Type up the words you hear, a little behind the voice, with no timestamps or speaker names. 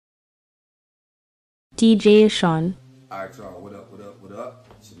DJ A-Shawn. Alright y'all, what up, what up, what up?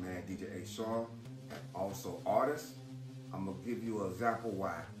 It's your man DJ A-Shawn, and also artist. I'm gonna give you an example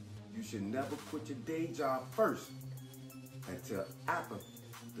why you should never quit your day job first until after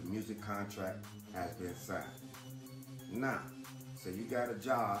the music contract has been signed. Now, say you got a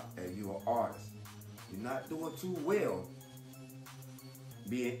job and you're an artist. You're not doing too well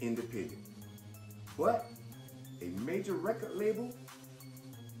being independent, but a major record label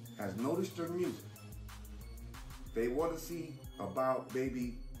has noticed your music. They want to see about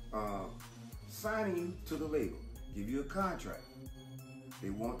maybe signing you to the label, give you a contract. They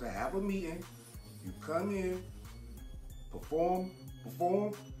want to have a meeting. You come in, perform,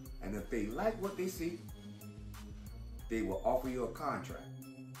 and if they like what they see, they will offer you a contract.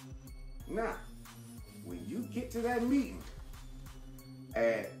 Now, when you get to that meeting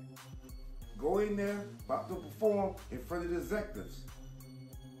and go in there, about to perform in front of the executives,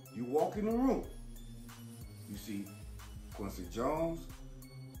 you walk in the room, you see Quincy Jones,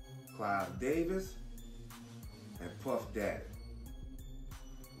 Clive Davis, and Puff Daddy.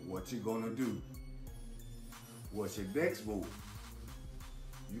 What you gonna do? What's your next move?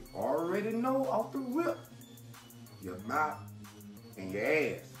 You already know off the rip, your mouth and your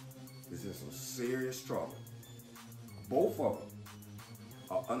ass is in some serious trouble. Both of them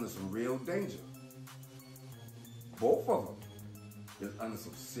are under some real danger. Both of them is under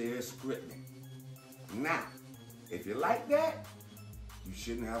some serious scrutiny. Now, if you like that, you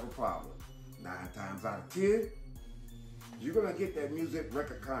shouldn't have a problem. 9 times out of 10, you're gonna get that music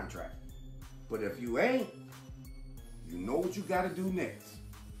record contract. But if you ain't, you know what you gotta do next.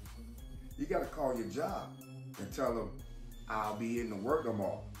 You gotta call your job and tell them, I'll be in to work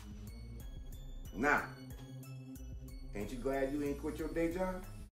tomorrow. Now, ain't you glad you ain't quit your day job?